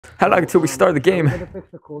How long until we start the game? Gonna fix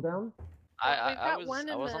the cooldown? I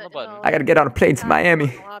was on the button. I gotta get on a plane to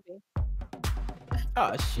Miami.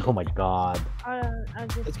 Oh shit. Oh my god.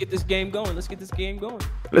 Let's get this game going. Let's get this game going.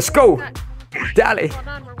 Let's go. Dale. Hold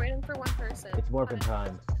on, we're waiting for one person. It's morphin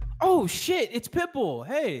time. Oh shit, it's Pitbull.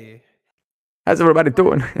 Hey. How's everybody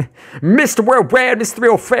doing? Mr. Worldwide, Mr.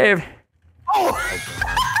 305.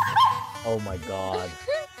 Oh my god.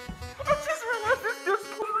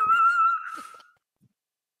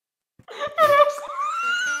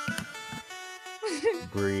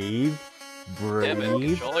 Breathe. Damn it,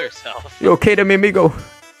 Breathe. control yourself. You okay there, mi amigo?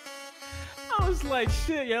 I was like,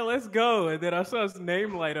 shit, yeah, let's go. And then I saw his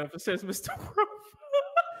name light up. It says Mr. World.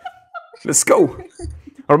 Let's go.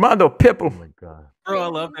 Armando Oh Pitbull. my god. Bro, I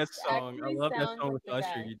love that song. I Actually love that sounds song with like the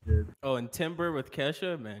Usher you did. Oh, and Timber with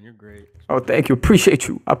Kesha, man, you're great. Oh, thank you. Appreciate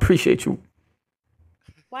you. I appreciate you.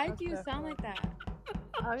 Why do you sound like that?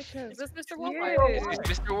 Is this Mr. Worldwide?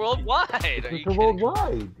 It's Mr. Worldwide. Are you Mr. kidding?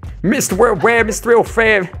 Worldwide. Mr. Worldwide, Mr.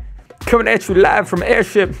 305. Coming at you live from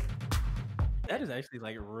Airship. That is actually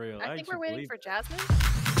like real. I think we're waiting for Jasmine.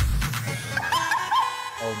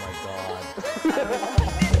 Oh my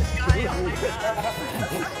god.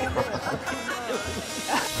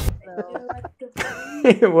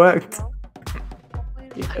 It worked.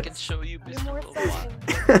 I can show you Mr.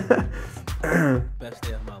 Worldwide. Best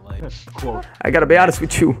day of my life. Quote. I gotta be honest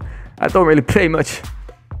with you. I don't really play much.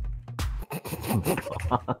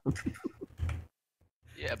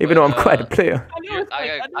 Yeah, Even though I'm quite a player.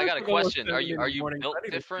 I got a question. Are you built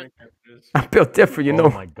different? I'm built different, you know. Oh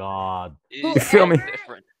my god. You feel me?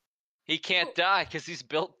 Different. He can't die because he's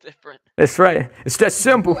built different. That's right. It's that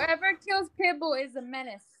simple. Whoever kills Pitbull is a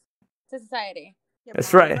menace to society.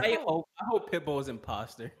 That's right. I hope Pitbull is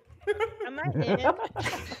imposter. Am I in?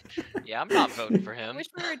 Yeah, I'm not voting for I him. wish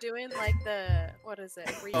we were doing like the, what is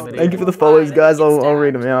it? Oh, Thank you for the follows, guys. I'll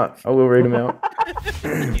read them out. I will read them out.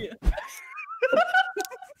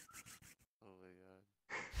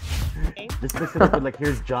 This makes it look like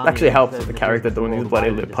here's Johnny. Actually and helps says with the Mr. character doing his bloody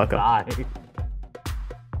Worldwide lip just pucker. died.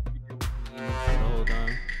 Hold on.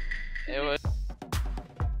 It was.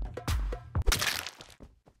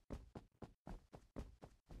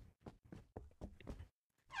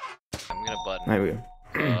 I'm gonna button. There we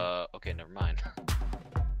go. Okay, never mind.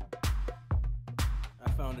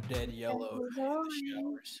 I found a dead yellow in the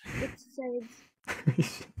showers.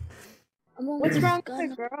 What's wrong with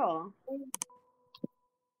the girl?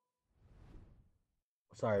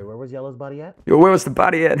 Sorry, where was Yellow's body at? Yo, where was the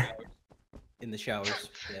body at? In the showers.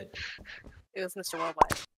 Dead. It was Mr.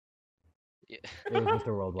 Worldwide. Yeah. It was Mr.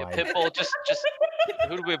 Yeah, Worldwide. Pitbull, just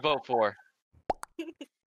who do we vote for?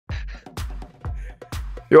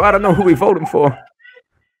 Yo, I don't know who we voting for.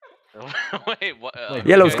 Wait, what?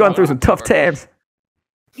 Yellow's okay, gone hold through on. some tough times.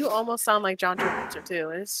 You almost sound like John Travolta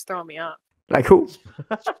too. It's throwing me off. Like who?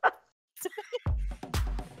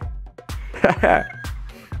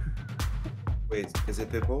 Wait, is it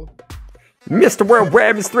Pitbull? Mr.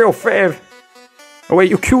 Worldwide, Mr. 305. Oh wait,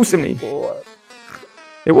 you accusing me?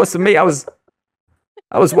 It wasn't me. I was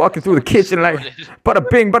walking through the kitchen like, bada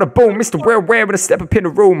bing, bada boom. Mr. Worldwide with a step up in the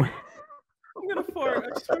room. I'm gonna fart.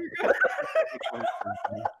 I swear to God.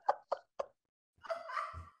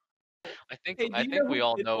 I think Hey, do I you think know we who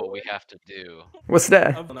all Pitbull know what we is? have to do. What's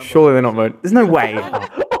that? I'm Surely they're not voting. There's no way.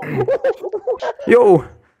 Yo,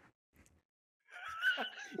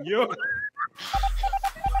 Yo.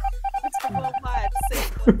 Mr. Worldwide,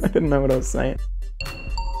 I didn't know what I was saying.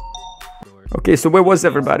 Okay, so where was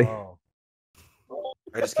everybody? Oh.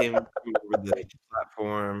 I just came over the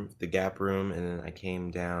platform, the gap room, and then I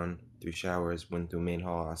came down through showers, went through main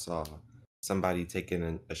hall. I saw somebody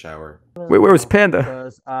taking a shower. Wait, where was Panda?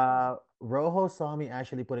 Because Rojo saw me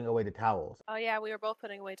actually putting away the towels. Oh yeah, we were both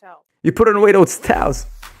putting away towels. You put away those towels.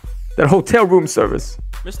 That hotel room service.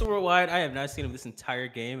 Mr. Worldwide, I have not seen him this entire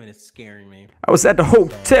game and it's scaring me. I was at the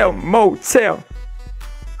hotel motel.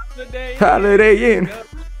 Holiday Inn.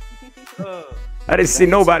 I didn't see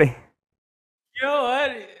nobody.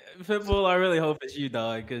 Yo, Pitbull, I really hope it's you,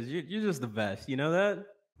 dog, because you're just the best. You know that?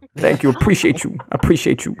 Thank you. Appreciate you. I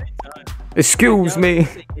appreciate you. Excuse me.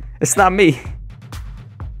 It's not me.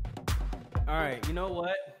 All right, you know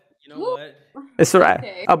what? You know what? It's alright.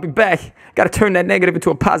 Okay. I'll be back. Gotta turn that negative into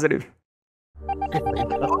a positive. Oh,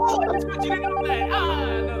 that's what you didn't know that. Ah,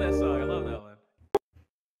 I know that song. I love that one.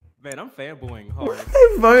 Man, I'm fanboying hard.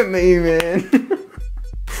 Vote me, man.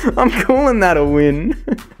 I'm calling that a win.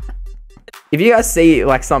 If you guys see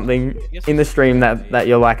like something in the stream that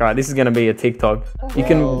you're like, alright, this is gonna be a TikTok, you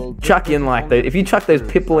can chuck in like the if you chuck those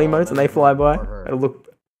Pitbull emotes and they fly by, it'll look.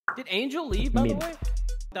 Did Angel leave, by the Mint. way?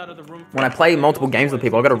 Out of the room. When I play multiple games with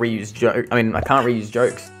people, I gotta reuse joke. I mean, I can't reuse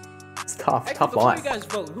jokes. tough. Actually, Tough before life. you guys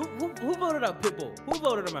vote, who voted out Pitbull? Who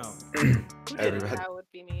voted him out? Everybody. That would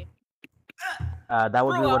be me. That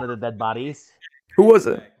would be Bro, one of the dead bodies. Who was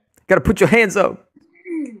it? Gotta put your hands up.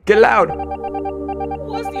 Get loud. Who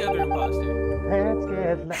was the other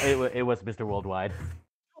imposter? It was Mr. Worldwide.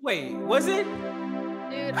 Wait, was it?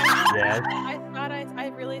 Dude, Yes. I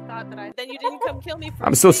really thought that then you didn't come kill me for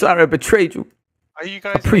I'm so saying- sorry I betrayed you. Are you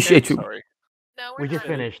guys Appreciate okay? you. Sorry. No, We we're just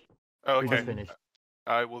not. finished. Oh, We okay. just finished.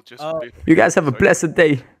 I will just. You guys have a Sorry. blessed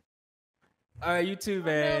day. Alright, you too, No,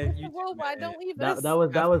 man. You Mr. too, Worldwide, man. don't leave us. That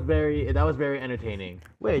was very entertaining.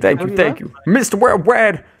 Wait, Thank you, thank you. Mr.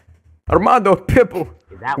 Worldwide, Armando, Pitbull.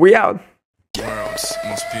 We out. World's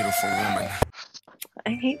most beautiful woman. I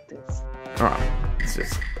hate this. Alright, let's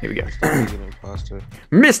just, here we go. Imposter.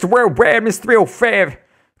 Mr. Worldwide, Miss 305,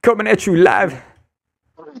 coming at you live.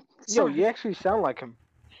 Yo, you actually sound like him.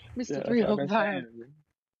 Mr. 305.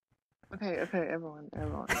 Okay, everyone.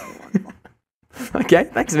 Okay,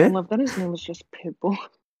 thanks, I man. love that his name is just Pitbull.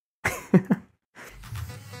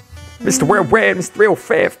 Mr. Worldwide, Miss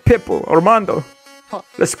 305, Pitbull, Armando.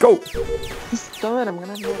 Let's go. Stop it, I'm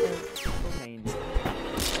gonna do it.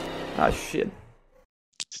 Ah, shit.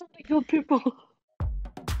 I killed Pitbull.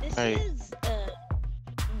 This Hey. is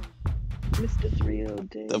Mr.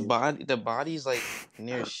 305. The body's like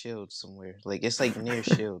near Shields somewhere. Like it's like near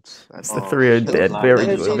Shields. That's the 3 are dead. Very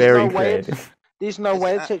There's good, very no way creative. There's no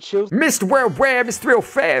way it's at Shields. Mr. Worldwide, Miss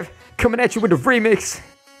 305, coming at you with the remix.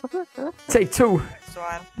 Take 2. nice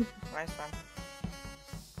one. Nice one.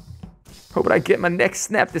 Hope I get my neck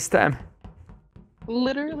snapped this time.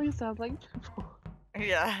 Literally sounds like Pitbull.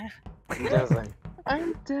 Yeah. He doesn't.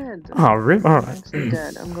 I'm dead. Oh, rip. Alright. I'm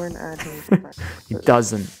dead. I'm going to add him to my He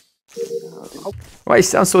doesn't. Why you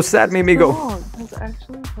sound so sad, mi amigo? Oh, that's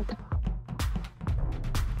actually fucking...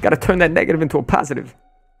 Gotta turn that negative into a positive.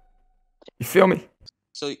 You feel me?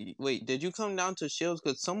 So wait, did you come down to Shields?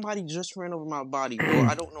 Cause somebody just ran over my body, bro.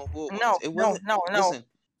 I don't know who it was. No, It no, wasn't. no. Listen,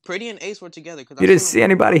 Pretty and Ace were together. Cause You didn't see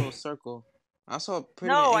anybody? Circle. I saw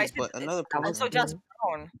Pretty No, and I Ace, but said another I person. also just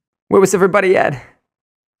phone. Where was everybody at?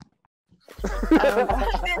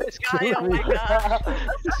 This guy, oh my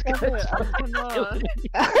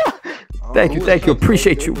god. Thank you, thank you.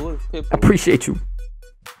 Appreciate you. Appreciate you.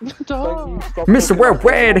 Dog. Mr.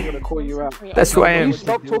 Worldwide. I'm gonna call you out. That's who I am. You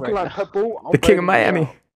stop talking like Pitbull. The king of Miami.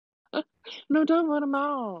 No, don't vote him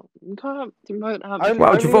out. You can't vote out. Only-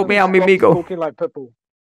 Why would you only vote if me he out, mi stops amigo? Talking like Pitbull.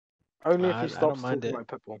 Only if I he don't stops mind talking it. like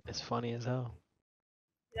Pitbull. It's funny as hell.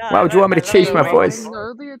 Why would you want me to change my I voice?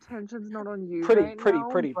 know the attention's not on you Pretty, right pretty, now,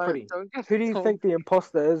 pretty, but pretty. don't get Who do you told. think the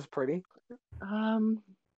imposter is, Pretty?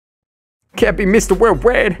 Can't be Mr.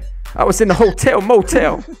 Worldwide. I was in the hotel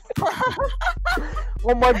motel.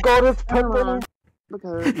 Oh my god, it's Pitbull.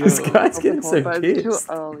 Because This guy's getting so but it's too pissed.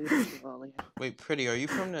 early. It's too early. Wait, Pretty, are you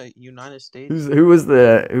from the United States? Who was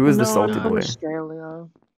the No, salty I'm from boy? Australia.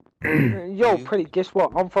 Yo, Pretty, guess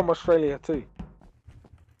what? I'm from Australia too.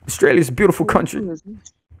 Australia's a beautiful country. Who is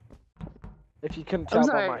this? If you couldn't I'm tell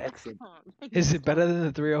by sorry. my accent. Is it better than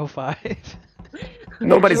the 305?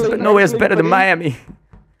 Nowhere's better than Miami.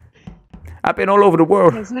 I've been all over the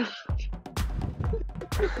world.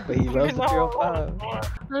 But he loves the 305.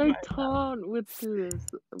 I can't with this.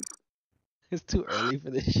 It's too early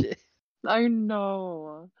for this shit. I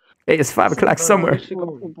know. Hey, it's 5 o'clock somewhere.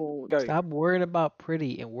 Stop worrying about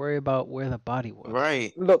Pretty and worry about where the body was.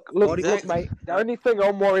 Right. Look, Exactly. mate. The only thing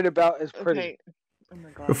I'm worried about is Pretty. Okay. Oh my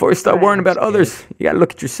god. Before you start worrying about others, you gotta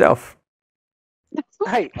look at yourself.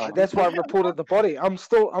 Hey, that's why I reported the body. I'm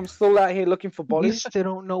still out here looking for We bodies. still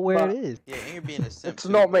don't know where it is. Yeah, and you're being a simp. It's too,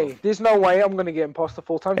 not bro. me. There's no way I'm gonna get imposter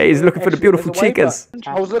full time. Hey, he's looking for the beautiful chicas.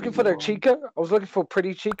 I was looking for the chica. I was looking for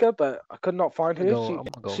pretty chica, but I could not find her.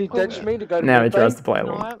 She ditched me to go to Now he bed. tries to play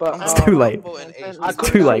along. But It's too late. I It's couldn't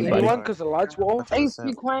too late, see buddy. anyone because the lights were off. Hey,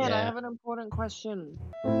 be quiet. I Yeah. have an important question.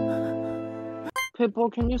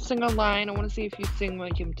 Pitbull, can you sing a line? I want to see if you sing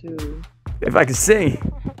like him too. If I can sing.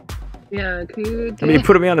 Yeah, can you I mean, you're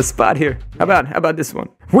putting me on the spot here. How about this one?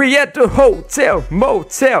 We at the hotel,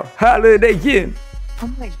 motel, Holiday Inn.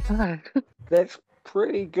 Oh my god. That's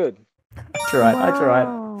pretty good. I tried.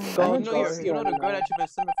 You know the girl that you've been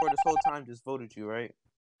simping for this whole time just voted you, right?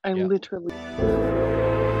 I Yeah. literally.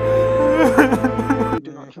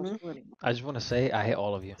 do not trust Woody. I just want to say I hate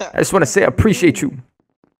all of you. I just want to say I appreciate you.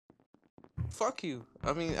 Fuck you.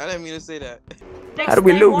 I mean, I didn't mean to say that. How do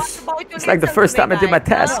we lose? It's like the first time I did my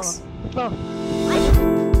tasks.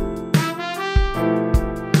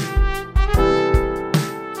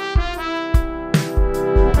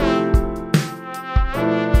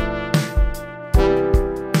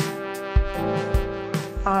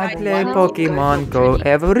 I play Pokemon Go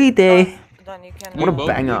every day. What a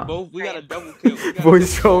banger. We got a double kill.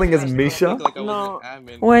 Voice trolling as Misha. No.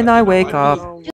 When I wake up.